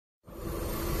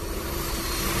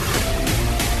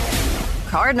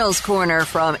Cardinals Corner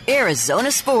from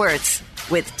Arizona Sports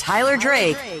with Tyler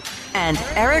Drake and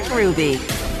Eric Ruby.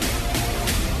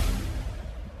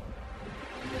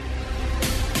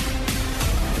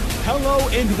 Hello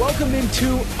and welcome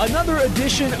into another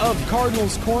edition of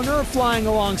Cardinals Corner. Flying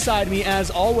alongside me, as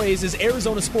always, is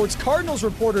Arizona Sports Cardinals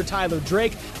reporter Tyler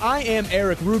Drake. I am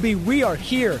Eric Ruby. We are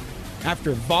here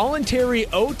after voluntary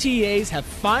OTAs have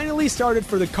finally started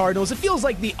for the Cardinals. It feels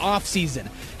like the offseason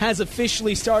has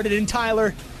officially started. And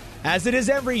Tyler, as it is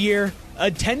every year,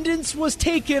 attendance was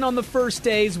taken on the first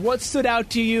days. What stood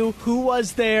out to you? Who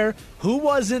was there? Who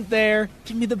wasn't there?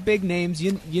 Give me the big names.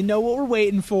 You know what we're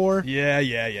waiting for. Yeah.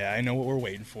 I know what we're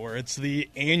waiting for. It's the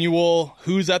annual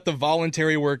who's at the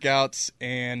voluntary workouts,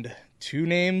 and two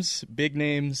names, big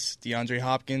names, DeAndre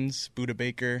Hopkins, Budda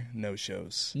Baker, no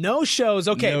shows. No shows,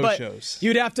 okay, no but shows.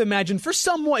 You'd have to imagine for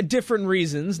somewhat different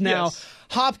reasons. Now, Yes.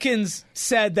 Hopkins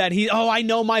said that I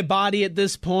know my body at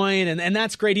this point, and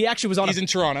that's great. He actually was on He's in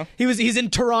Toronto. He's in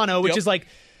Toronto, which Yep. is like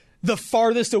the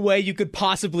farthest away you could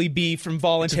possibly be from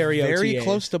voluntary Very OTAs.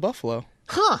 close to Buffalo.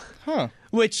 Huh.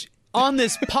 Which, on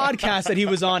this podcast that he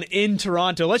was on in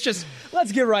Toronto, let's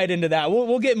get right into that.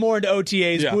 We'll get more into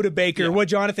OTAs, Yeah. Budda Baker, Yeah. what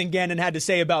Jonathan Gannon had to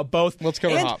say about both. Let's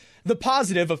cover and Hop. the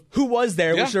positive of who was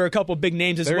there, Yeah. which there are a couple big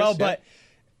names as There well. is, yeah. But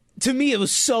to me, it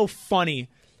was so funny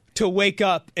to wake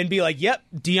up and be like, yep,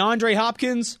 DeAndre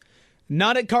Hopkins,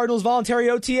 not at Cardinals voluntary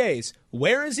OTAs.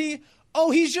 Where is he? Oh,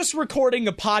 he's just recording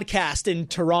a podcast in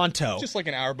Toronto. Just like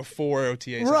an hour before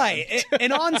OTAs. Right. happened.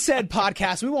 And on said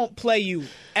podcast, we won't play you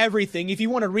everything. If you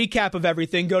want a recap of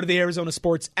everything, go to the Arizona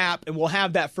Sports app and we'll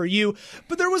have that for you.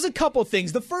 But there was a couple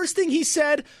things. The first thing he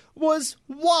said was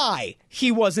why he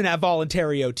wasn't at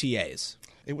voluntary OTAs.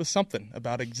 It was something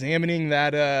about examining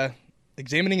that,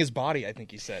 examining his body, I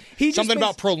think he said. He just something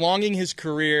about prolonging his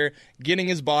career, getting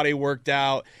his body worked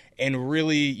out, and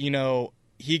really,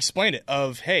 he explained it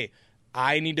of, hey,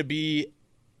 I need to be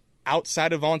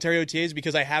outside of voluntary OTAs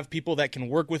because I have people that can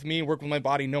work with me, work with my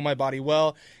body, know my body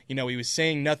well. He was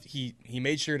saying nothing. He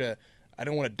made sure to, I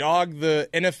don't want to dog the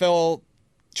NFL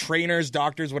trainers,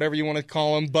 doctors, whatever you want to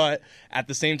call them, but at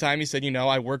the same time he said,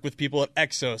 I work with people at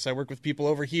Exos, I work with people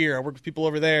over here, I work with people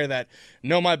over there that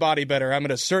know my body better. I'm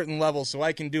at a certain level so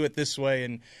I can do it this way.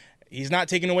 And he's not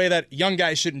taking away that young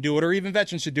guys shouldn't do it or even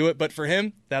veterans should do it, but for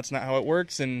him, that's not how it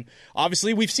works. And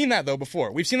obviously, we've seen that, though,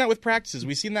 before. We've seen that with practices.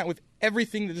 We've seen that with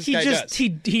everything that this guy does.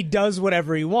 He does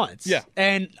whatever he wants. Yeah.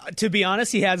 And to be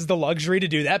honest, he has the luxury to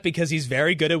do that because he's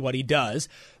very good at what he does.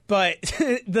 But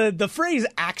the phrase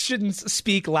actions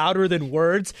speak louder than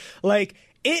words, like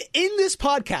in this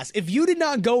podcast, if you did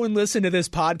not go and listen to this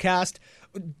podcast,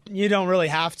 you don't really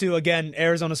have to. Again,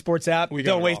 Arizona Sports app.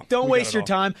 Don't waste your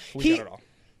time. We got it all.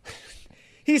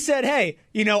 He said, hey,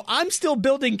 I'm still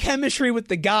building chemistry with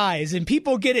the guys, and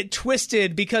people get it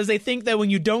twisted because they think that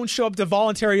when you don't show up to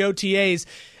voluntary OTAs,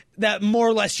 that more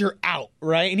or less you're out,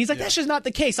 right? And he's like, that's just not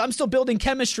the case. I'm still building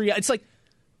chemistry. It's like,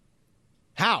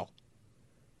 how?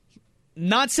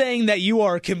 Not saying that you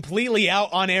are completely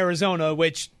out on Arizona,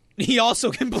 which he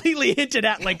also completely hinted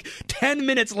at like 10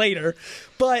 minutes later,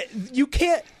 but you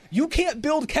can't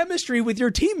build chemistry with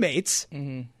your teammates.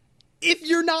 Mm-hmm. If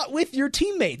you're not with your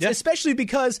teammates, especially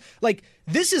because,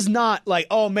 this is not like,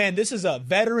 oh, man, this is a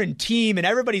veteran team and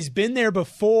everybody's been there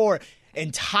before.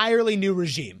 Entirely new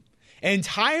regime.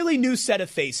 Entirely new set of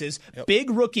faces. Yep.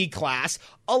 Big rookie class.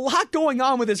 A lot going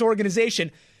on with this organization.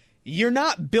 You're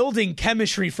not building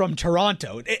chemistry from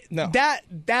Toronto. It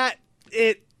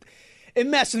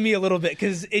messed with me a little bit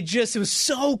because it was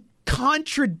so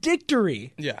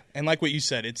contradictory. Yeah, and like what you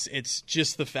said, it's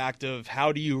just the fact of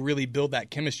how do you really build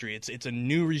that chemistry? It's a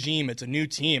new regime, it's a new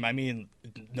team. I mean,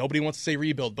 nobody wants to say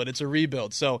rebuild, but it's a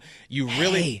rebuild. So you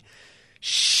really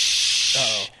shh.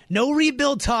 Uh-oh. No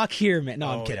rebuild talk here, man. No,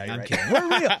 I'm kidding. Yeah, I'm right. kidding. We're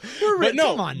real. We're real. But no,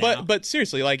 come on now. But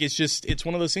seriously, it's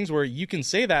one of those things where you can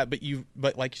say that,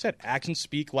 but like you said, actions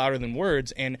speak louder than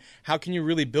words. And how can you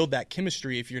really build that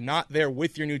chemistry if you're not there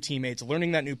with your new teammates,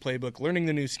 learning that new playbook, learning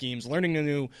the new schemes, learning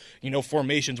the new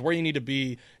formations, where you need to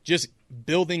be, just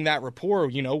building that rapport,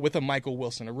 with a Michael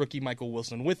Wilson, a rookie Michael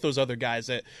Wilson, with those other guys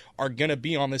that are going to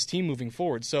be on this team moving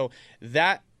forward. So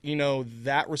that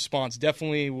response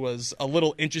definitely was a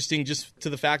little interesting, just to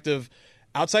the fact of,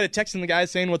 outside of texting the guys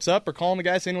saying what's up or calling the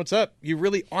guys saying what's up, you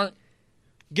really aren't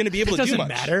going to be able to do much. It doesn't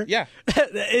matter. Yeah.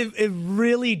 it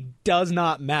really does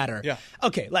not matter. Yeah.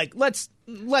 Okay, let's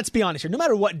be honest here. No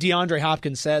matter what DeAndre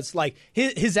Hopkins says,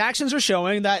 his actions are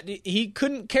showing that he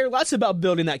couldn't care less about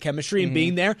building that chemistry and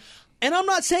being there. And I'm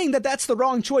not saying that that's the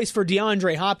wrong choice for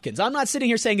DeAndre Hopkins. I'm not sitting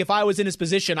here saying if I was in his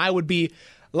position, I would be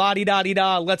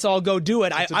la-di-da-di-da, let's all go do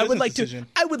it. I would like decision.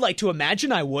 to. I would like to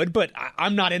imagine I would, but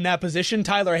I'm not in that position.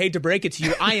 Tyler, I hate to break it to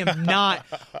you, I am not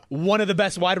one of the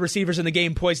best wide receivers in the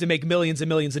game, poised to make millions and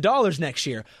millions of dollars next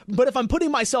year. But if I'm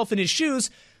putting myself in his shoes,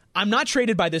 I'm not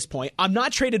traded by this point. I'm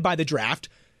not traded by the draft.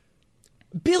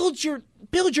 Build your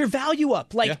value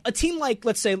up. Like a team like,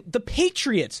 let's say, the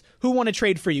Patriots, who want to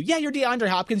trade for you. Yeah, you're DeAndre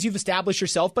Hopkins. You've established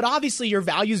yourself, but obviously your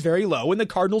value is very low. And the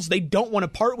Cardinals, they don't want to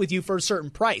part with you for a certain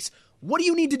price. What do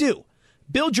you need to do?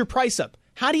 Build your price up.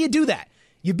 How do you do that?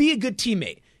 You be a good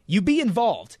teammate. You be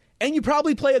involved. And you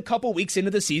probably play a couple weeks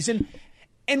into the season.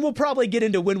 And we'll probably get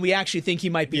into when we actually think he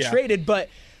might be traded. But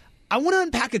I want to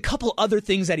unpack a couple other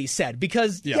things that he said.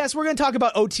 Because, yes, we're going to talk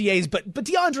about OTAs, but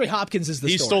DeAndre Hopkins is the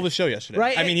story. He stole the show yesterday.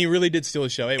 Right? I mean, he really did steal the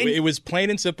show. It was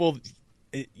plain and simple.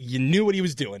 You knew what he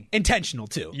was doing. Intentional,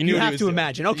 too. You have to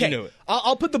imagine. Okay, you knew it.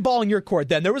 I'll put the ball in your court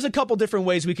then. There was a couple different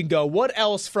ways we can go. What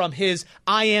else from his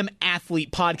I Am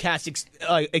Athlete podcast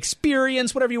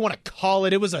experience, whatever you want to call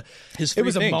it? It was a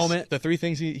moment. The three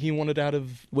things he wanted out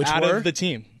of the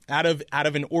team. Out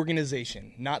of an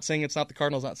organization. Not saying it's not the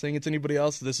Cardinals, not saying it's anybody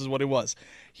else. This is what it was.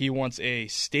 He wants a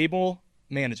stable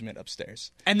management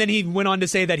upstairs. And then he went on to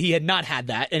say that he had not had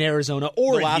that in Arizona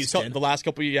or in Houston. The last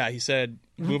couple, he said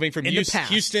moving from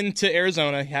Houston to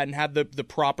Arizona, he hadn't had the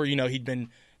proper, he'd been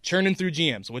churning through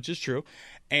GMs, which is true.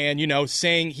 And,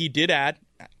 saying he did add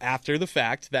after the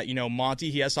fact that, Monty,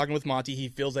 he has talking with Monty, he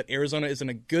feels that Arizona is in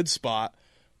a good spot,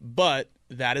 but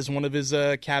that is one of his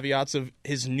caveats of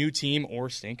his new team or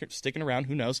sticking around.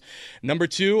 Who knows? Number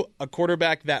 2, a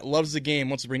quarterback that loves the game,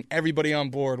 wants to bring everybody on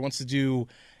board, wants to do,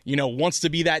 wants to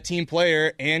be that team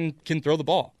player and can throw the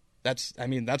ball. That's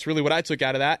really what I took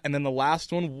out of that. And then the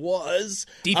last one was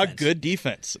defense. A good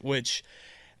defense, which,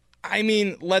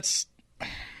 let's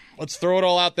throw it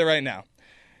all out there right now.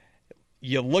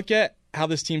 You look at how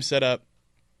this team's set up.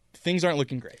 Things aren't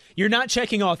looking great. You're not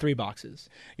checking all 3 boxes.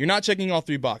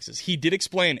 He did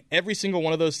explain every single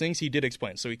one of those things. He did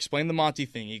explain. So he explained the Monty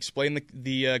thing. He explained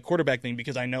the quarterback thing,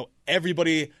 because I know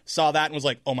everybody saw that and was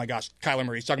like, oh my gosh, Kyler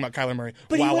Murray. He's talking about Kyler Murray.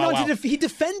 But he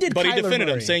defended But Kyler he defended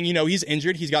Murray. him, saying, he's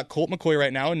injured. He's got Colt McCoy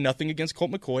right now, and nothing against Colt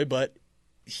McCoy, but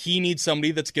he needs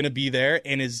somebody that's going to be there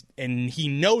and he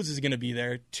knows is going to be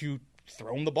there to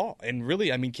throw him the ball. And really,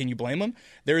 can you blame him?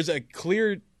 There is a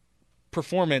clear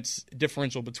performance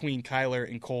differential between Kyler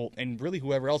and Colt and really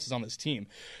whoever else is on this team.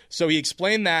 So he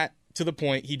explained that to the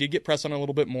point. He did get pressed on a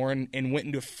little bit more and went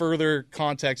into further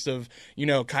context of,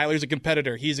 Kyler's a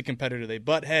competitor. He's a competitor. They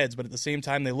butt heads, but at the same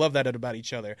time, they love that about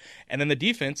each other. And then the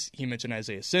defense, he mentioned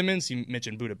Isaiah Simmons. He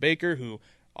mentioned Budda Baker, who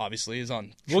obviously is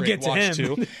on trade watch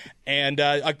too. And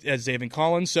Zaven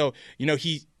Collins. So,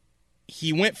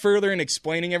 he went further in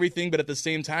explaining everything, but at the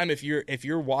same time, if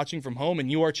you're watching from home and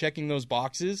you are checking those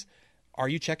boxes, are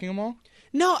you checking them all?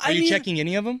 No, Are you checking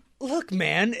any of them? Look,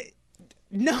 man.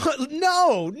 No,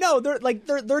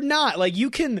 they're not. Like, you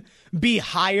can be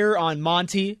higher on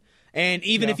Monty, and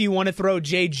even if you want to throw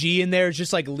JG in there, it's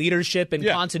just like leadership and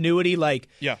continuity.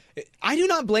 I do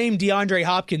not blame DeAndre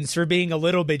Hopkins for being a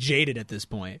little bit jaded at this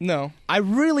point. No. I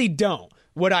really don't.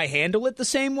 Would I handle it the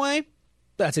same way?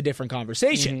 That's a different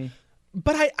conversation. Mm-hmm.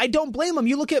 But I don't blame him.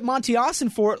 You look at Monty Austin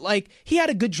he had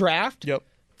a good draft. Yep.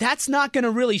 That's not going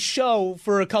to really show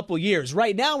for a couple years.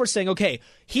 Right now, we're saying, okay,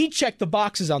 he checked the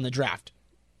boxes on the draft.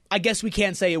 I guess we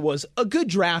can't say it was a good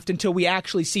draft until we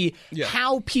actually see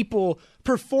how people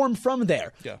perform from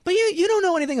there. Yeah. But you don't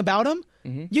know anything about him.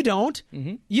 Mm-hmm. You don't.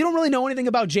 Mm-hmm. You don't really know anything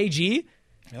about JG.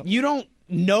 Yep. You don't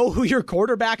know who your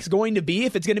quarterback's going to be,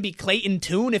 if it's going to be Clayton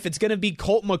Tune, if it's going to be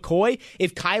Colt McCoy,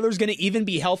 if Kyler's going to even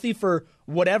be healthy for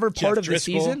whatever part of the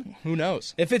season. Who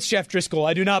knows? If it's Jeff Driscoll,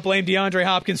 I do not blame DeAndre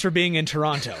Hopkins for being in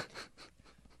Toronto.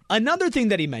 Another thing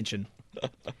that he mentioned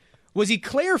was he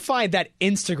clarified that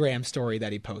Instagram story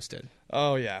that he posted.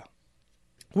 Oh, yeah.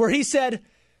 Where he said,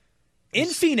 in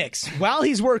Phoenix, while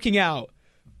he's working out,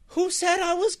 who said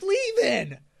I was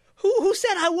leaving? Who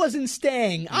said I wasn't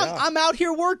staying? Yeah. I'm out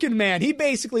here working, man. He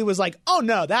basically was like, oh,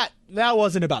 no, that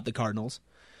wasn't about the Cardinals.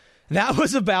 That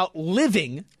was about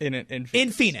living in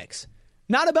Phoenix.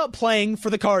 Not about playing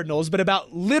for the Cardinals, but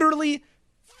about literally,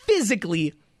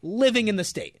 physically living in the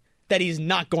state that he's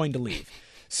not going to leave.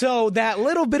 So that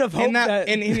little bit of hope.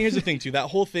 And here's the thing, too. That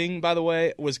whole thing, by the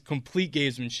way, was complete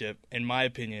gamesmanship, in my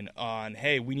opinion, on,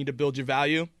 hey, we need to build your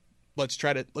value. Let's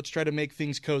try to make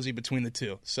things cozy between the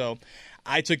two. So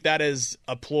I took that as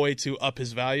a ploy to up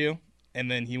his value,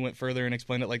 and then he went further and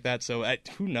explained it like that. So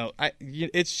who knows?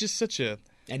 It's just such a...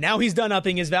 And now he's done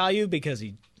upping his value because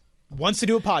he wants to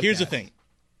do a podcast. Here's the thing.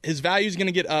 His value is going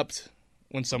to get upped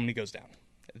when somebody goes down.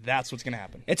 that's what's going to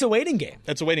happen. It's a waiting game.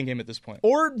 That's a waiting game at this point.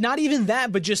 Or not even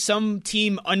that, but just some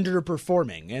team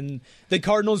underperforming, and the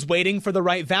Cardinals waiting for the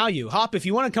right value. Hop, if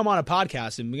you want to come on a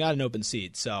podcast, and we got an open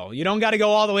seat, so you don't got to go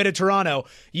all the way to Toronto.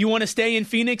 You want to stay in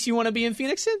Phoenix? You want to be in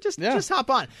Phoenix? Just hop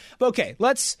on. But okay,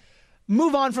 let's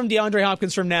move on from DeAndre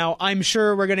Hopkins from now. I'm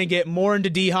sure we're going to get more into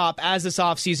D-Hop as this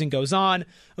offseason goes on.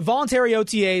 Voluntary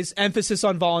OTAs, emphasis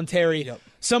on voluntary. Yep.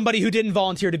 Somebody who didn't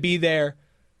volunteer to be there,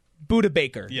 Budda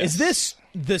Baker. Yes. Is this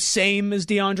the same as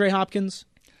DeAndre Hopkins?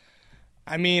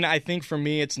 I mean, I think for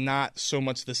me it's not so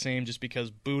much the same just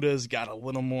because Budda's got a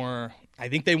little more. I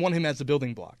think they want him as a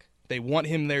building block. They want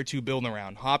him there to build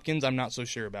around. Hopkins, I'm not so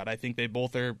sure about. I think they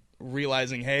both are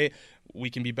realizing, hey, we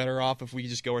can be better off if we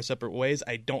just go our separate ways.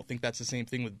 I don't think that's the same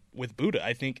thing with Budda.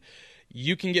 I think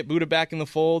you can get Budda back in the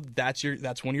fold. That's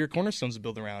one of your cornerstones to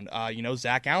build around.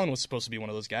 Zach Allen was supposed to be one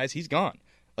of those guys. He's gone.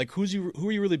 Like, who are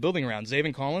you really building around?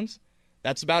 Zaven Collins?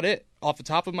 That's about it. Off the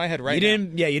top of my head now.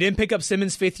 You didn't pick up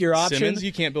Simmons' fifth-year option. Simmons,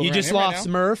 you can't build around him. You just lost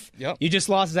Smurf. Yep. You just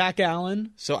lost Zach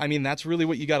Allen. So, I mean, that's really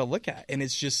what you got to look at. And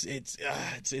it's just, it's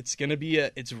going to be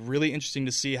it's really interesting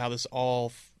to see how this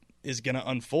all is going to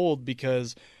unfold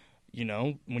because,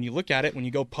 when you look at it, when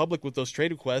you go public with those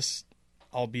trade requests,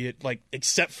 albeit,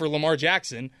 except for Lamar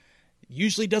Jackson,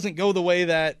 usually doesn't go the way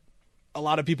that a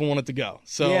lot of people want it to go.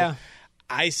 So, yeah.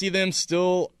 I see them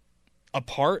still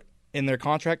apart in their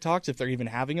contract talks, if they're even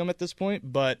having them at this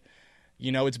point. But,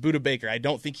 it's Budda Baker. I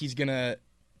don't think he's going to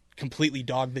completely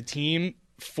dog the team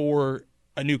for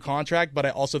a new contract, but I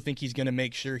also think he's going to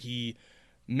make sure he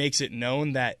makes it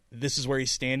known that this is where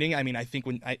he's standing. I mean, I think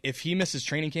if he misses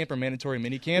training camp or mandatory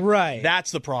minicamp, right,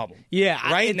 that's the problem.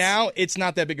 Yeah. Right now, it's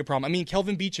not that big a problem. I mean,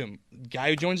 Kelvin Beachum,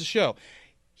 guy who joins the show,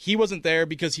 he wasn't there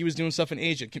because he was doing stuff in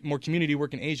Asia, more community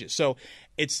work in Asia. So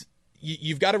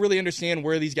you've got to really understand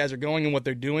where these guys are going and what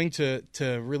they're doing to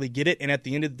really get it. And at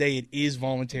the end of the day, it is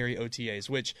voluntary OTAs,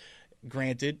 which,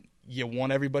 granted, you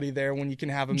want everybody there when you can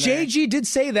have them there. JG did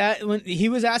say that when he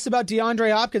was asked about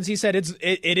DeAndre Hopkins. He said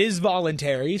it is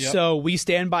voluntary, yep. So we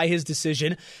stand by his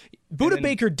decision. Budda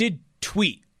Baker did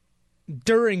tweet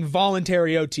during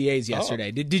voluntary OTAs yesterday.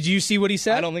 Oh. Did you see what he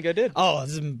said? I don't think I did. Oh,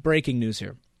 this is breaking news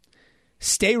here.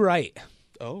 Stay right.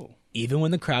 Oh. Even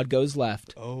when the crowd goes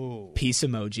left. Oh. Peace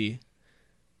emoji.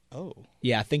 Oh.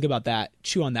 Yeah, think about that.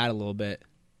 Chew on that a little bit.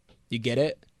 You get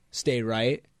it? Stay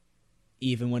right.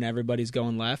 Even when everybody's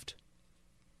going left.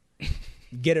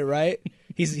 Get it right?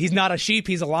 He's not a sheep,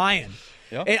 he's a lion.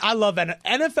 Yep. And I love that.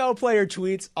 NFL player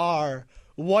tweets are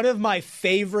one of my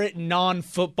favorite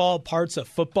non-football parts of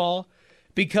football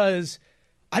because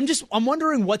I'm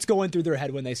wondering what's going through their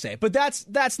head when they say it. But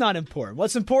that's not important.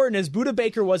 What's important is Budda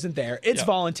Baker wasn't there. It's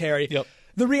voluntary. Yep.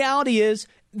 The reality is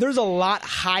there's a lot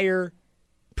higher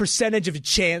percentage of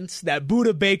chance that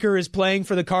Budda Baker is playing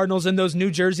for the Cardinals in those new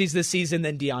jerseys this season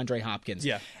than DeAndre Hopkins.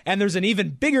 Yeah. And there's an even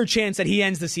bigger chance that he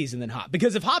ends the season than Hop.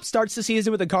 Because if Hop starts the season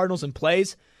with the Cardinals and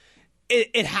plays,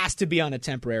 it has to be on a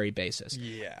temporary basis.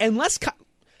 Yeah. Unless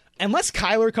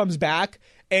Kyler comes back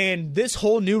and this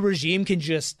whole new regime can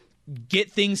just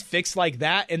get things fixed like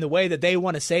that in the way that they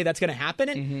want to say that's going to happen,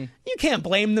 and you can't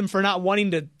blame them for not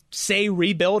wanting to say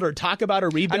rebuild or talk about a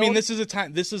rebuild. I mean, this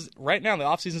is right now, the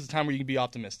offseason is a time where you can be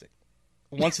optimistic.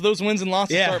 Once those wins and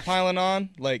losses start piling on,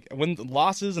 when the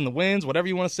losses and the wins, whatever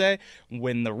you want to say,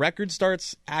 when the record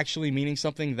starts actually meaning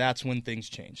something, that's when things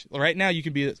change. Right now, you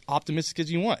can be as optimistic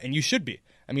as you want, and you should be.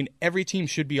 I mean, every team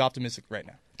should be optimistic right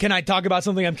now. Can I talk about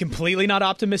something I'm completely not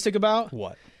optimistic about?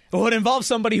 What? Well, it involves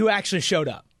somebody who actually showed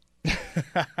up.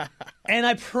 And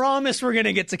I promise we're going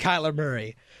to get to Kyler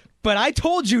Murray. But I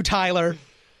told you, Tyler.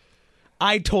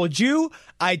 I told you.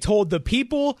 I told the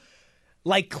people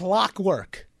like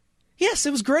clockwork. Yes,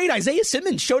 it was great. Isaiah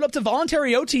Simmons showed up to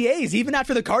voluntary OTAs even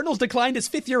after the Cardinals declined his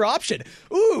fifth-year option.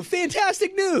 Ooh,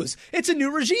 fantastic news. It's a new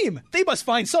regime. They must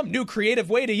find some new creative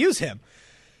way to use him.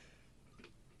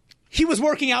 He was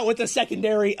working out with the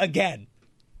secondary again.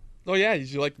 Oh, yeah.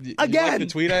 You like the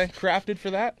tweet I crafted for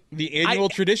that? The annual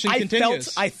tradition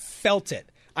continues. I felt it.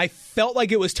 I felt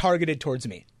like it was targeted towards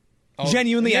me.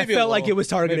 Genuinely, I felt like it was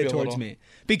targeted towards me.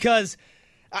 Because,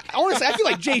 honestly, I feel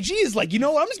like JG is like, you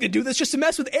know what, I'm just going to do this just to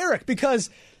mess with Eric.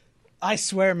 Because, I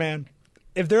swear, man,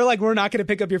 if they're like, we're not going to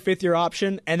pick up your fifth-year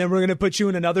option, and then we're going to put you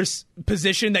in another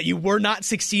position that you were not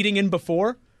succeeding in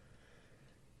before.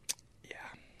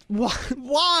 Yeah.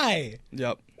 Why?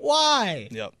 Yep. Why?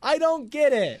 Yep. I don't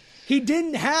get it. He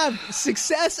didn't have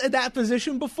success at that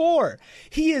position before.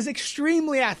 He is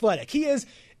extremely athletic. He is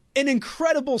an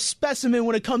incredible specimen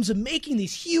when it comes to making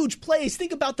these huge plays.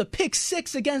 Think about the pick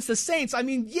 6 against the Saints. I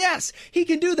mean, yes, he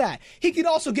can do that. He can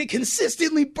also get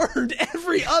consistently burned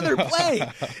every other play.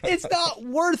 It's not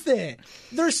worth it.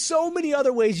 There's so many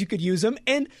other ways you could use him.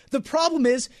 And the problem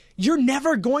is you're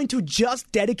never going to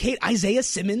just dedicate Isaiah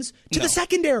Simmons to the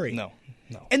secondary. No.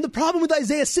 And the problem with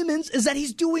Isaiah Simmons is that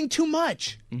he's doing too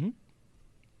much. Mm-hmm.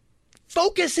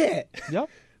 Focus it. Yep.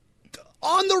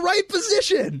 On the right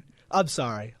position. I'm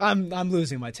sorry. I'm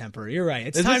losing my temper. You're right.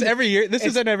 It's time every year. This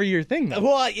is an every year thing, though.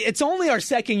 Well, it's only our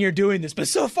second year doing this, but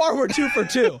so far we're 2 for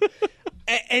 2.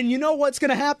 And you know what's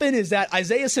going to happen is that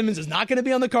Isaiah Simmons is not going to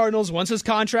be on the Cardinals once his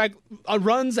contract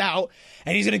runs out,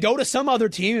 and he's going to go to some other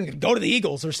team and go to the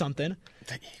Eagles or something.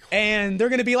 And they're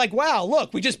going to be like, "Wow,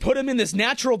 look, we just put him in this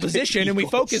natural position, and we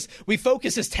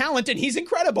focus his talent, and he's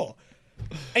incredible."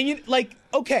 And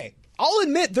okay. I'll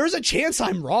admit there's a chance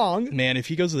I'm wrong. Man, if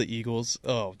he goes to the Eagles,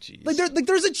 oh, jeez.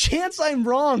 There's a chance I'm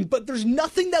wrong, but there's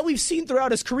nothing that we've seen throughout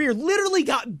his career. Literally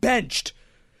got benched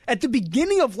at the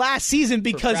beginning of last season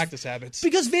because practice habits.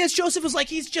 Because Vance Joseph was like,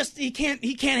 he can't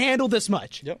handle this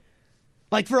much. Yep.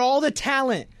 Like for all the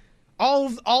talent,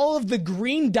 all of the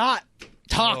green dot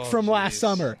talk from last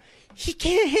summer, he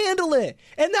can't handle it,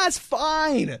 and that's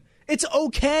fine. It's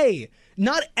okay.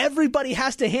 Not everybody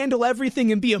has to handle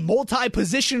everything and be a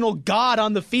multi-positional god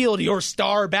on the field, your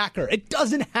star backer. It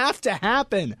doesn't have to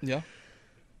happen. Yeah.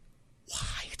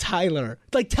 Why, Tyler?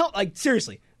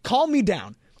 Seriously, calm me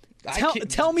down.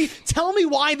 Tell me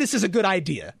why this is a good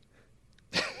idea.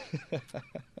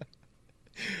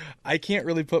 I can't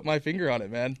really put my finger on it,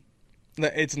 man.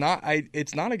 It's not a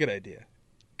good idea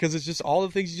because it's just all the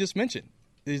things you just mentioned.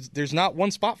 There's not one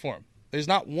spot for him. There's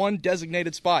not one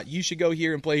designated spot. You should go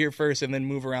here and play here first and then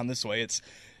move around this way. It's,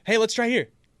 hey, let's try here.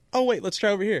 Oh, wait, let's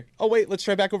try over here. Oh, wait, let's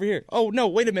try back over here. Oh, no,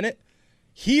 wait a minute.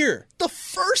 Here. The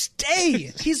first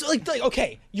day. He's like,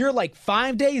 okay, you're like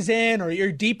 5 days in or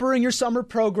you're deeper in your summer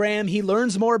program. He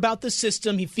learns more about the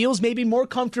system. He feels maybe more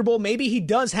comfortable. Maybe he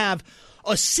does have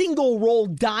a single role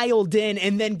dialed in.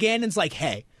 And then Gannon's like,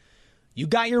 hey, you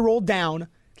got your role down.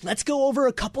 Let's go over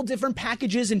a couple different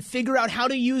packages and figure out how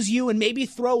to use you and maybe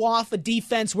throw off a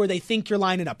defense where they think you're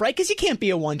lining up, right? Because you can't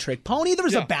be a one-trick pony.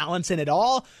 There's a balance in it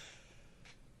all.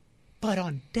 But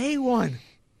on day one,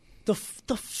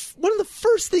 one of the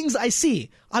first things I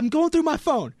see, I'm going through my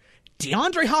phone,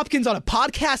 DeAndre Hopkins on a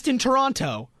podcast in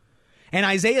Toronto and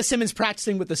Isaiah Simmons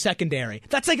practicing with the secondary.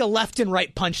 That's like a left and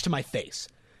right punch to my face.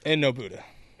 And no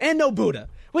Budda.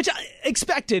 Which I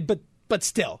expected, but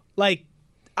still.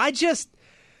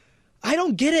 I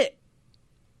don't get it.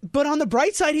 But on the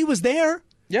bright side, he was there.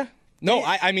 Yeah. No,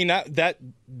 I mean,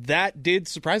 that did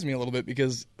surprise me a little bit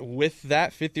because with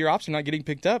that fifth-year option not getting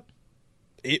picked up,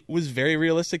 it was very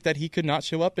realistic that he could not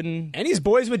show up and he's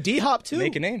boys with D-Hop, too.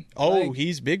 Make a name. Oh,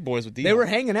 he's big boys with D-Hop. They were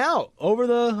hanging out over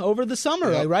the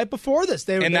summer, right before this.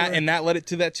 And that led it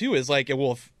to that, too, is like,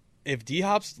 well, if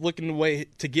D-Hop's looking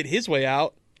to get his way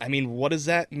out, I mean, what does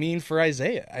that mean for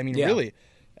Isaiah? I mean, really,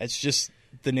 it's just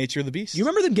the nature of the beast. You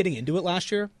remember them getting into it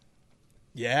last year?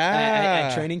 Yeah.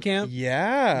 At training camp?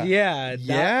 Yeah. Yeah.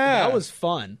 That was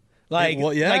fun.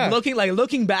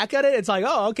 Looking back at it, it's like,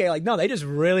 oh, okay, no, they just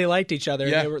really liked each other.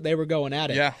 Yeah. They were going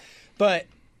at it. Yeah. But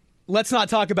let's not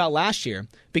talk about last year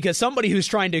because somebody who's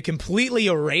trying to completely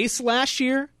erase last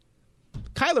year,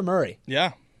 Kyler Murray.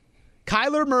 Yeah.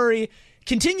 Kyler Murray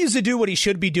continues to do what he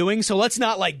should be doing, so let's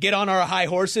not get on our high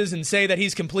horses and say that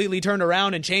he's completely turned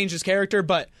around and changed his character,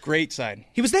 but great sign.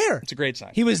 He was there. It's a great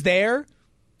sign. He was there.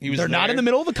 They're not in the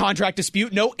middle of a contract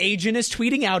dispute. No agent is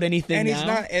tweeting out anything. And now. He's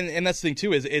not and that's the thing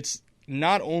too, is it's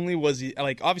not only was he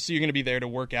obviously you're going to be there to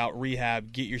work out,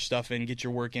 rehab, get your stuff in, get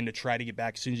your work in to try to get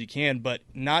back as soon as you can, but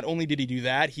not only did he do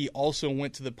that, he also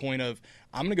went to the point of,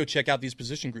 I'm going to go check out these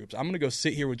position groups. I'm going to go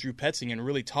sit here with Drew Petzing and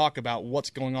really talk about what's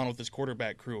going on with this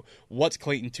quarterback crew. What's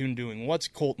Clayton Tune doing? What's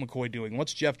Colt McCoy doing?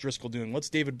 What's Jeff Driscoll doing? What's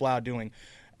David Blau doing?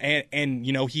 And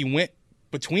he went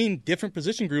between different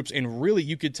position groups and really,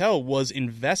 you could tell, was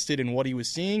invested in what he was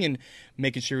seeing and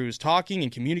making sure he was talking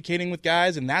and communicating with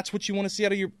guys, and that's what you want to see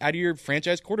out of your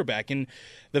franchise quarterback. And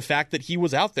the fact that he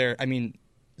was out there, I mean,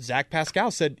 Zach Pascal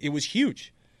said it was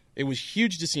huge. It was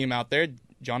huge to see him out there.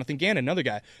 Jonathan Gannon, another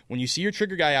guy. When you see your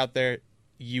trigger guy out there,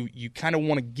 you kind of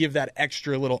want to give that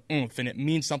extra little oomph, and it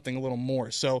means something a little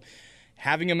more. So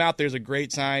having him out there is a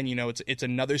great sign. It's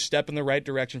another step in the right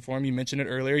direction for him. You mentioned it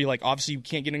earlier. You're like, obviously, you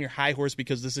can't get on your high horse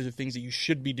because this is the things that you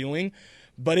should be doing.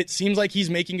 But it seems like he's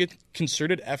making a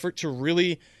concerted effort to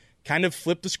really kind of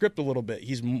flip the script a little bit.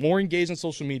 He's more engaged on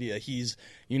social media. He's,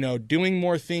 doing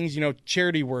more things,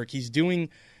 charity work. He's doing,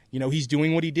 he's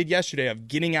doing what he did yesterday of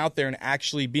getting out there and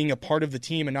actually being a part of the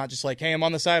team and not just like, hey, I'm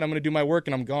on the side, I'm going to do my work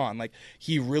and I'm gone. Like,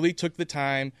 he really took the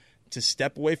time to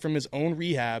step away from his own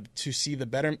rehab to see the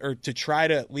better, or to try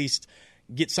to at least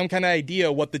get some kind of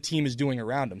idea what the team is doing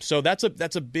around him. So that's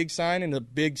a big sign and a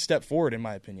big step forward, in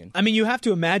my opinion. I mean, you have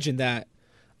to imagine that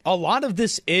a lot of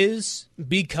this is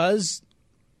because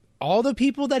all the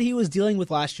people that he was dealing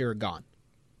with last year are gone.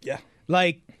 Yeah.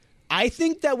 Like, I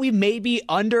think that we maybe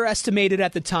underestimated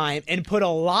at the time and put a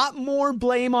lot more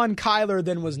blame on Kyler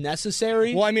than was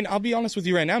necessary. Well, I mean, I'll be honest with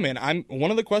you right now, man.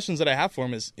 One of the questions that I have for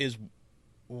him is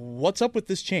what's up with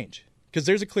this change? Because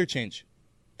there's a clear change.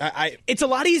 It's a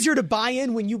lot easier to buy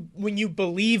in when you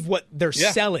believe what they're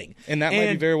selling. And that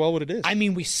might be very well what it is. I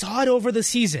mean, we saw it over the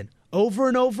season, over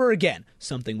and over again.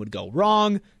 Something would go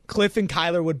wrong. Cliff and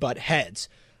Kyler would butt heads.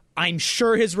 I'm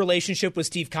sure his relationship with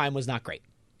Steve Keim was not great.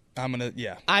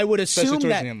 I would assume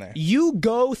that you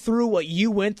go through what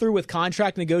you went through with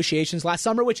contract negotiations last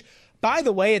summer, which, by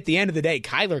the way, at the end of the day,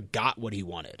 Kyler got what he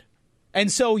wanted.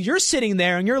 And so you're sitting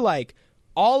there and you're like,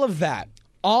 all of that,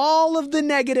 all of the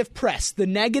negative press, the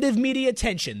negative media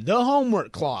attention, the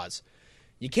homework clause,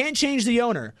 you can't change the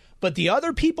owner. But the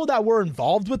other people that were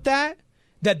involved with that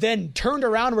then turned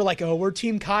around and were like, oh, we're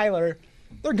Team Kyler,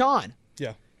 they're gone.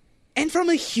 Yeah. And from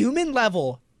a human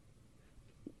level,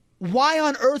 why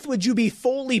on earth would you be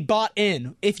fully bought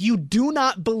in if you do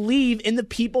not believe in the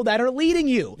people that are leading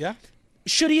you? Yeah.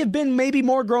 Should he have been maybe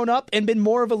more grown up and been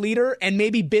more of a leader and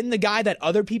maybe been the guy that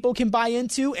other people can buy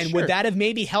into? And would that have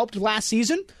maybe helped last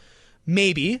season?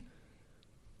 Maybe.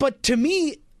 But to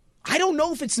me, I don't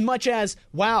know if it's as much as,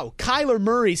 wow, Kyler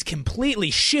Murray's completely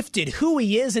shifted who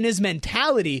he is and his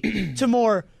mentality to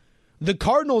more, the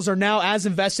Cardinals are now as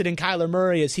invested in Kyler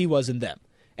Murray as he was in them.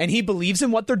 And he believes in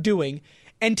what they're doing.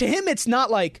 And to him, it's not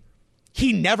like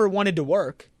he never wanted to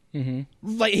work. Mm-hmm.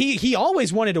 Like he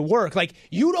always wanted to work. Like,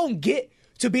 you don't get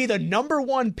to be the number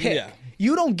one pick. Yeah.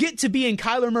 You don't get to be in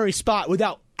Kyler Murray's spot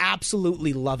without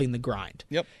absolutely loving the grind.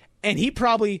 Yep. And he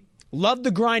probably loved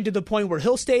the grind to the point where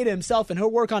he'll stay to himself and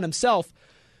he'll work on himself.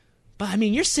 But I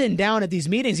mean, you're sitting down at these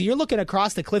meetings and you're looking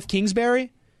across to Cliff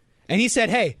Kingsbury, and he said,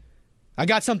 hey, I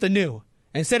got something new.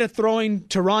 Instead of throwing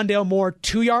to Rondale Moore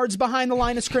 2 yards behind the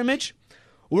line of scrimmage,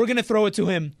 we're going to throw it to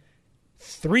him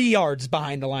 3 yards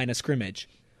behind the line of scrimmage.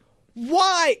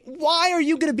 Why? Why are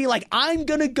you going to be like, I'm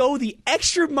going to go the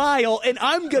extra mile and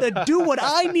I'm going to do what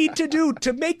I need to do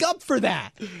to make up for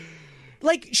that?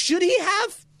 Like, should he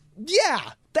have?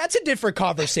 Yeah, that's a different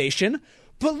conversation.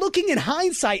 But looking in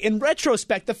hindsight, in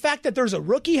retrospect, the fact that there's a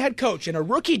rookie head coach and a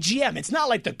rookie GM, it's not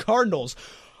like the Cardinals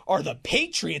are the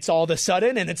Patriots all of a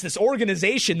sudden, and it's this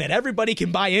organization that everybody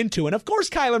can buy into. And of course,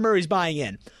 Kyler Murray's buying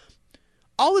in.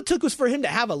 All it took was for him to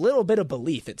have a little bit of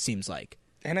belief, it seems like.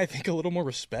 And I think a little more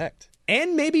respect.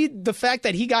 And maybe the fact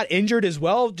that he got injured as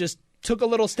well just took a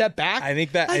little step back. I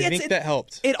think that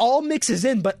helped. It all mixes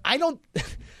in, but I don't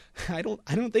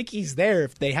think he's there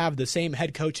if they have the same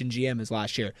head coach and GM as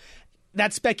last year.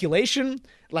 That's speculation.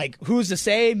 Like, who's to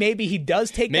say? Maybe he does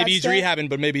take that step. Maybe he's rehabbing,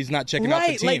 but maybe he's not checking out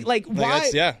the team.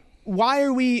 Why? Why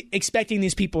are we expecting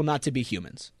these people not to be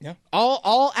humans? Yeah.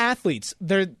 All athletes,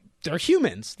 they're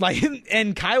humans. Like,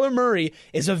 and Kyler Murray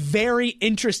is a very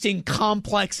interesting,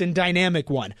 complex, and dynamic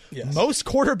one. Yes. Most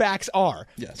quarterbacks are.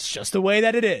 Yes. It's just the way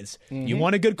that it is. Mm-hmm. You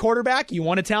want a good quarterback, you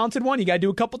want a talented one, you got to do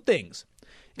a couple things.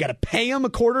 You got to pay him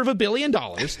 $250 million.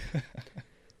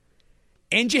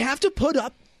 And you have to put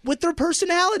up with their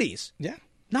personalities. Yeah.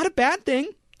 Not a bad thing.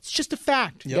 It's just a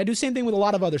fact. You got to do the same thing with a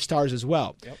lot of other stars as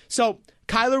well. Yep. So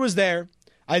Kyler was there.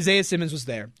 Isaiah Simmons was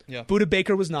there. Yep. Budda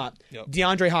Baker was not. Yep.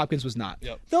 DeAndre Hopkins was not.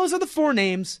 Yep. Those are the 4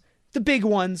 names, the big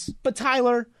ones. But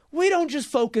Tyler, we don't just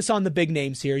focus on the big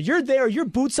names here. You're there. You're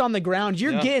boots on the ground.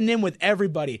 You're getting in with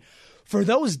everybody. For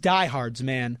those diehards,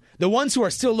 man, the ones who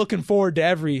are still looking forward to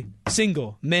every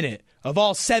single minute of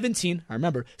all 17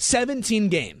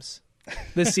 games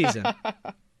this season.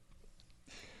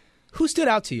 Who stood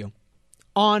out to you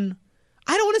on,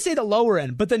 I don't want to say the lower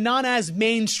end, but the not as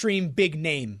mainstream big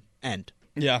name end?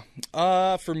 Yeah.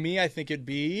 For me, I think it'd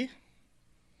be,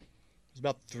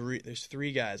 there's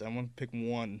 3 guys. I want to pick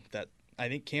one that I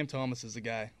think Cam Thomas is the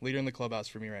guy, leader in the clubhouse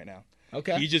for me right now.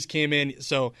 Okay. He just came in.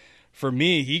 So for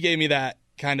me, he gave me that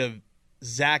kind of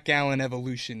Zach Allen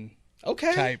evolution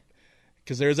type.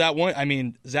 Because there's that one, I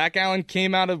mean, Zach Allen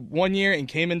came out of one year and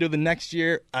came into the next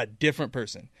year a different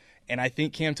person. And I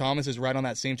think Cam Thomas is right on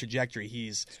that same trajectory.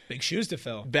 He's big shoes to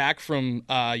fill. Back from,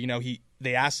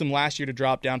 they asked him last year to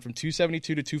drop down from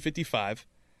 272 to 255.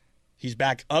 He's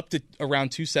back up to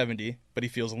around 270, but he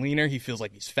feels leaner. He feels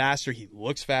like he's faster. He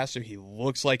looks faster. He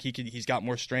looks like he's got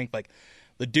more strength. Like,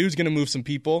 the dude's going to move some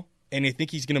people. and I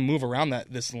think he's going to move around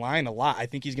this line a lot. I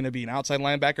think he's going to be an outside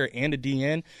linebacker and a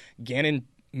DN. Gannon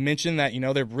mentioned that,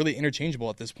 they're really interchangeable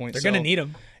at this point. They're going to need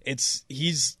him.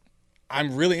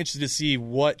 I'm really interested to see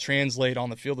what translate on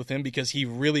the field with him, because he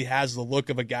really has the look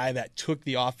of a guy that took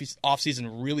the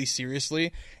offseason really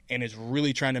seriously and is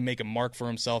really trying to make a mark for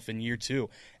himself in year 2.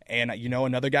 And,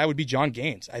 another guy would be John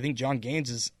Gaines. I think John Gaines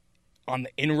is on the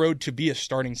inroad to be a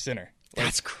starting center.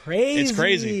 That's crazy. It's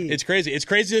crazy. It's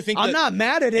crazy to think I'm not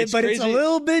mad at it, but it's a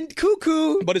little bit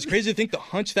cuckoo. But it's crazy to think the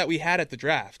hunch that we had at the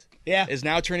draft is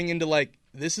now turning into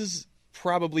this is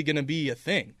probably going to be a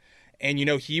thing. And,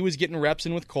 he was getting reps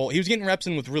in with Cole. He was getting reps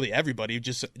in with really everybody,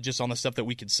 just on the stuff that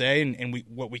we could say and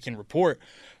what we can report.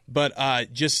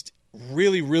 But just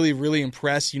really, really, really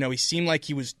impressed. He seemed like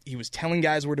he was telling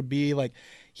guys where to be.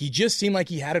 He just seemed like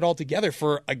he had it all together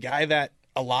for a guy that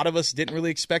a lot of us didn't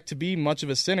really expect to be much of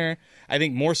a center. I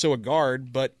think more so a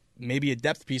guard, but maybe a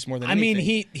depth piece more than anything. I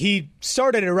mean, he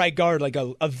started at right guard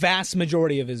a vast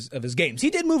majority of his games. He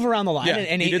did move around the line,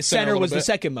 and center was the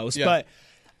second most. Yeah. But,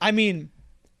 I mean,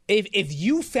 if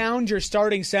you found your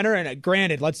starting center, and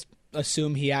granted, let's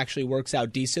assume he actually works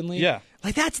out decently. Yeah.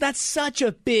 That's such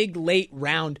a big late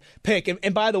round pick.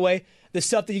 And by the way, the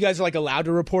stuff that you guys are allowed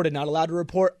to report and not allowed to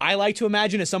report, I like to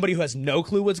imagine as somebody who has no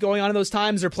clue what's going on in those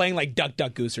times, they're playing Duck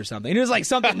Duck Goose or something. It was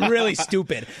something really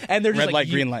stupid. And they're just red light,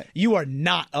 green light. You are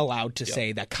not allowed to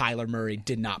say that Kyler Murray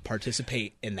did not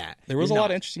participate in that. There was a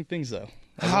lot of interesting things, though.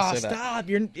 Stop.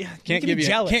 You're can't give me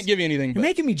jealous. Can't give you anything. You're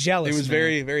making me jealous. It was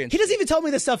very, very interesting. He doesn't even tell me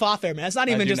this stuff off air, man. It's not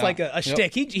even just a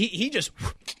shtick. He just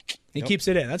keeps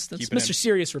it in. That's Mr.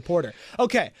 Serious Reporter.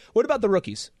 Okay, what about the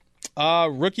rookies?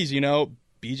 Rookies,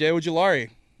 B.J. Ojulari.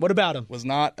 What about him? Was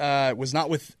not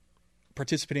with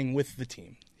participating with the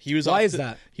team. Why is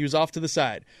that? He was off to the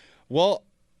side. Well,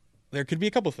 there could be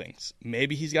a couple things.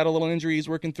 Maybe he's got a little injury he's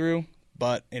working through,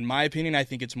 but in my opinion, I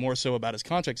think it's more so about his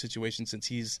contract situation, since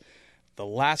he's the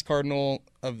last Cardinal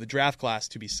of the draft class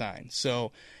to be signed.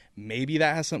 So maybe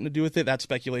that has something to do with it. That's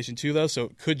speculation too, though. So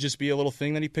it could just be a little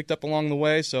thing that he picked up along the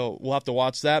way. So we'll have to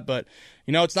watch that. But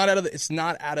it's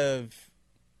not out of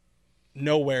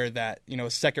nowhere that a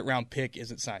second round pick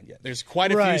isn't signed yet. There's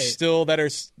quite a few still that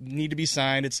need to be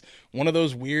signed. It's one of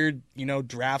those weird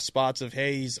draft spots of,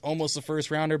 hey, he's almost a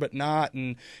first rounder but not,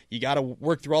 and you got to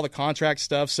work through all the contract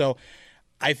stuff. So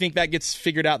I think that gets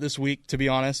figured out this week, to be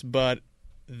honest. But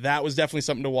that was definitely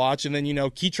something to watch. And then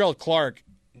Keitrell Clark,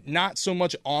 not so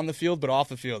much on the field but off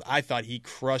the field, I thought he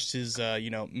crushed his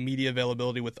media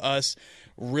availability with us.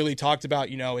 Really talked about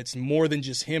it's more than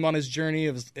just him on his journey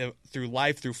through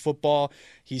life, through football.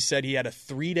 He said he had a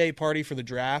 3-day party for the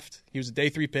draft. He was a day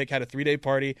 3 pick, had a 3-day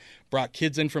party, brought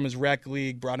kids in from his rec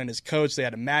league, brought in his coach. They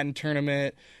had a Madden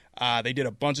tournament. They did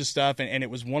a bunch of stuff, and it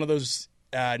was one of those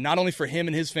not only for him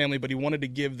and his family, but he wanted to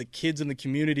give the kids in the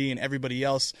community and everybody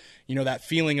else, that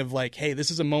feeling of hey, this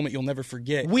is a moment you'll never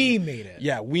forget. We made it.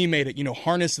 Yeah, we made it.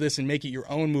 Harness this and make it your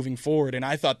own moving forward. And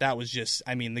I thought that was just,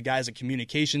 the guy's a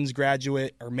communications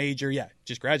graduate or major. Yeah,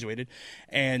 just graduated.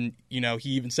 And, he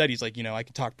even said, he's like, I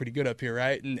can talk pretty good up here,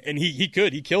 right? And he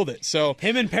could. He killed it. So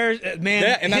him and Paris,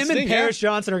 Paris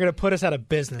Johnson are going to put us out of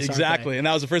business. Exactly. And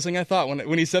that was the first thing I thought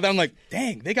when he said that. I'm like,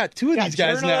 dang, they got 2 of these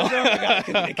guys now. They got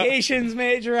communications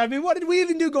major. What did we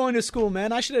even do going to school,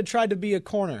 man? I should have tried to be a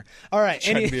corner. All right.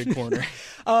 Tried to be a corner.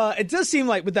 It does seem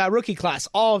like with that rookie class,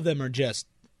 all of them are just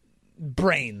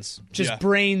brains,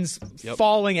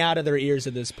 falling out of their ears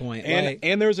at this point.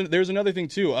 And there's another thing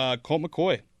too. Colt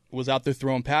McCoy was out there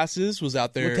throwing passes, was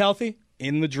out there looked healthy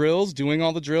in the drills, doing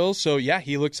all the drills. So yeah,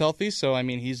 he looks healthy. So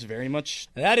he's very much.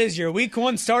 That is your week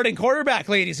 1 starting quarterback,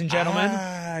 ladies and gentlemen.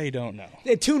 I don't know.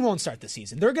 Toon won't start the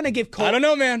season. They're going to give Colt. I don't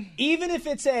know, man. Even if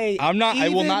it's I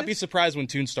will not be surprised when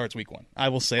Toon starts week 1. I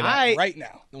will say that right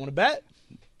now. You want to bet?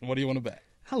 What do you want to bet?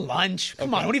 A lunch.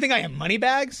 Come on. What do you think I am, money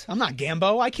bags? I'm not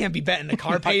Gambo. I can't be betting a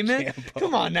car payment. Gambo.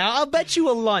 Come on now. I'll bet you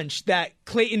a lunch that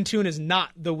Clayton Tune is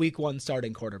not the week 1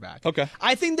 starting quarterback. Okay.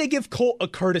 I think they give Colt a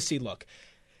courtesy look.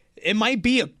 It might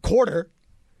be a quarter,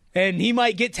 and he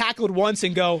might get tackled once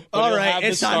and go, all right,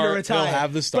 it's time to retire. He'll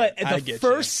have the start. But the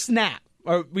first snap,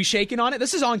 are we shaking on it?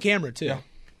 This is on camera, too. Yeah.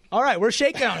 All right, we're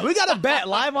shaking on it. We got a bet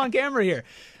live on camera here.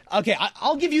 Okay,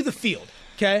 I'll give you the field.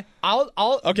 Okay,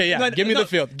 Okay, yeah. Give me the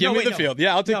field. Give me the field.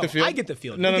 Yeah, I'll take the field. I get the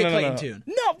field. No, you no, get Clayton Tune.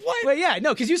 No, what? Wait, yeah,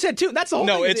 no, because you said Tune. That's the whole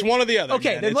thing. No, it's one or the other.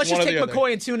 Okay, man. then let's just take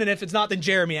McCoy and Tune, and if it's not, then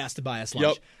Jeremy has to buy us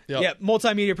lunch. Yep. Yeah,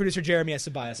 multimedia producer Jeremy has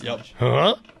to buy us lunch.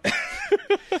 Huh?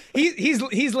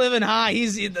 He's living high.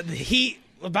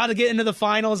 about to get into the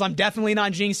finals. I'm definitely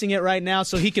not jinxing it right now,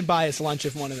 so he can buy us lunch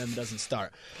if one of them doesn't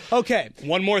start. Okay.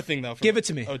 One more thing, though. Give it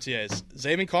to me. OTAs.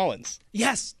 Zaven Collins.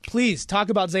 Yes, please. Talk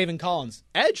about Zaven Collins.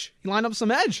 Edge? You lined up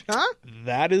some edge, huh?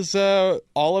 That is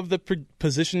all of the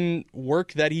position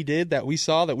work that he did that we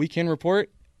saw, that we can report.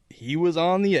 He was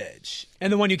on the edge.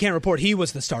 And the one you can't report, he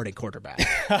was the starting quarterback.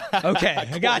 Okay,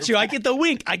 I got you. I get the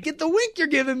wink. You're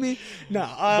giving me. No.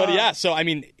 But yeah, so, I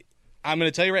mean, I'm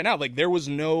going to tell you right now, like, there was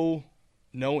no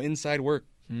inside work.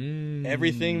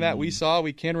 Everything that we saw,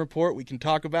 we can report, we can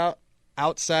talk about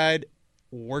outside,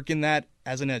 working that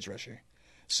as an edge rusher.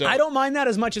 So I don't mind that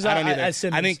as much as as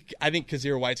Simmons. I think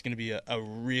Kazir White's going to be a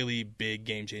really big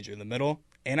game changer in the middle.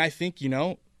 And I think,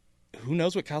 who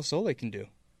knows what Kyle Soelle can do.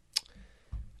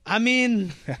 I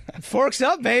mean, forks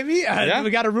up, baby. Yeah.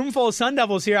 We got a room full of Sun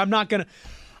Devils here. I'm not going to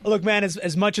look, man,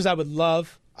 as much as I would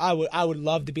love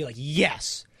to be like,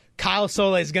 yes, Kyle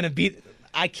Soelle is going to be.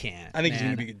 I can't. I think man. he's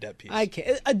going to be a depth piece. I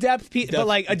can't. A depth piece, but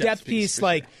like a depth piece,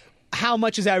 like sure. How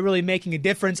much is that really making a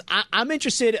difference? I'm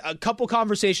interested. A couple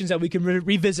conversations that we can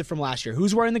revisit from last year.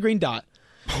 Who's wearing the green dot?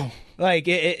 Like,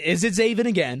 is it Zaven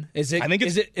again? Is it? I think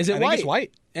it's White? It's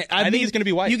White. I think it's going to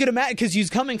be White. You can imagine because he's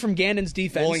coming from Gannon's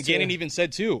defense. Well, and Gannon even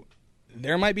said too,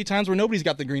 there might be times where nobody's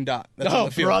got the green dot. That's on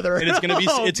the field. Brother. And it's going to be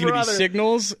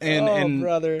signals and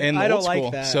brother. And I don't old school.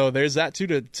 like that. So there's that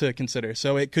too to consider.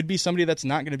 So it could be somebody that's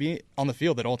not going to be on the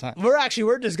field at all times.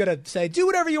 We're just going to say, do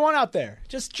whatever you want out there.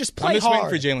 Just play I'm just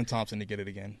hard. waiting for Jalen Thompson to get it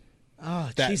again.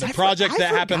 Oh, the project that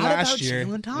happened last year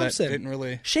that didn't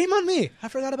really. Shame on me. I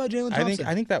forgot about Jalen Thompson.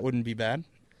 I think that wouldn't be bad.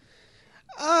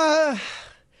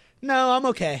 No, I'm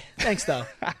okay. Thanks, though.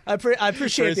 I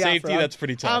appreciate for the safety. offer. That's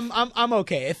pretty tough. I'm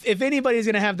okay. If anybody's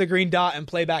going to have the green dot and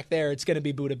play back there, it's going to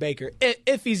be Budda Baker,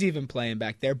 if he's even playing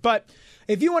back there. But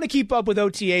if you want to keep up with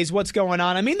OTAs, what's going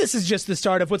on? I mean, this is just the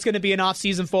start of what's going to be an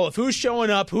off-season full of who's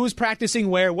showing up, who's practicing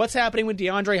where, what's happening with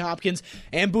DeAndre Hopkins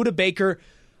and Budda Baker.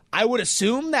 I would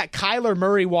assume that Kyler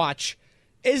Murray watch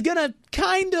is going to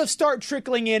kind of start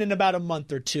trickling in about a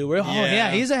month or two.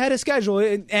 Yeah, he's ahead of schedule.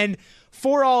 And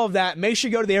for all of that, make sure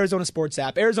you go to the Arizona Sports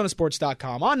app,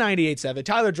 arizonasports.com, on 98.7.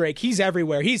 Tyler Drake, he's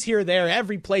everywhere. He's here, there,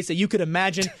 every place that you could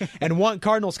imagine and want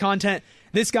Cardinals content.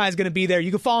 This guy's going to be there. You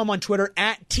can follow him on Twitter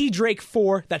at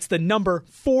TDrake4. That's the number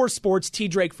 4 sports,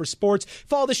 TDrake for sports.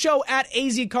 Follow the show at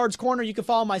AZ Cards Corner. You can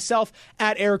follow myself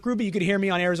at Eric Ruby. You can hear me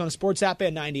on Arizona Sports app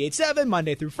at 98.7,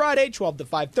 Monday through Friday, 12 to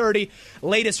 5:30.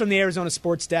 Latest from the Arizona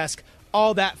Sports Desk.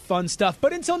 All that fun stuff.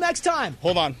 But until next time.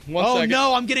 Hold on one second. Oh,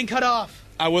 no, I'm getting cut off.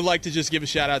 I would like to just give a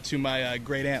shout-out to my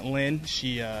great aunt Lynn.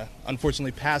 She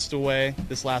unfortunately passed away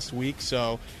this last week,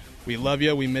 so we love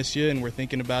you, we miss you, and we're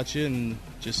thinking about you, and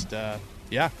just,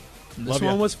 This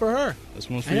one was for her. This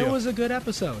one was for you. And it was a good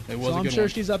episode. It was a good I'm sure one.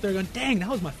 she's up there going, dang, that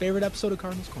was my favorite episode of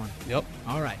Cardinals Corner. Yep.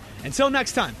 All right. Until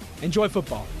next time, enjoy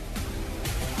football.